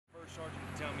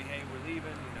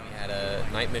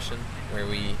night mission where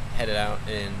we headed out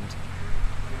and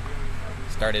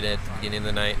started at the beginning of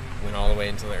the night, went all the way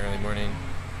until the early morning,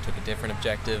 took a different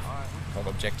objective called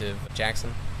Objective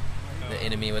Jackson. The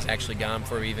enemy was actually gone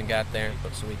before we even got there,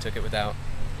 so we took it without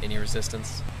any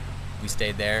resistance. We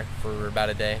stayed there for about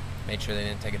a day, made sure they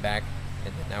didn't take it back,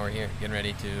 and now we're here, getting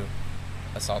ready to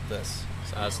assault this.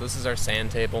 So this is our sand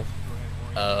table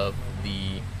of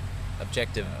the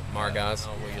objective Margaz.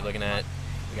 What you're looking at,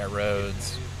 we got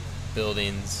roads,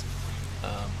 buildings,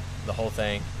 the whole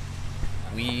thing.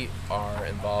 We are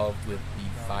involved with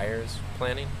the fires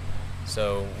planning,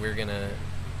 so we're gonna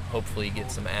hopefully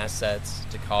get some assets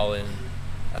to call in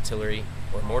artillery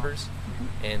or mortars,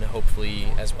 and hopefully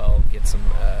as well get some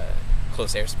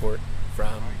close air support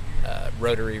from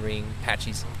rotary ring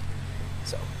patches.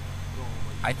 So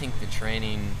I think the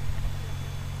training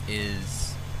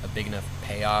is a big enough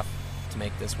payoff to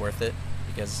make this worth it,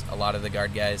 because a lot of the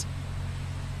guard guys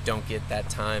don't get that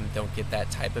time, don't get that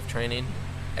type of training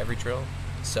every drill.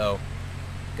 So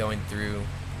going through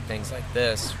things like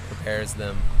this prepares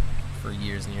them for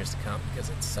years and years to come, because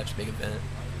it's such a big event.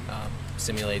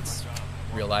 Simulates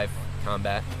real life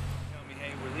combat. Tell me,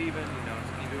 hey, we're leaving, you know,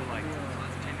 can you do it like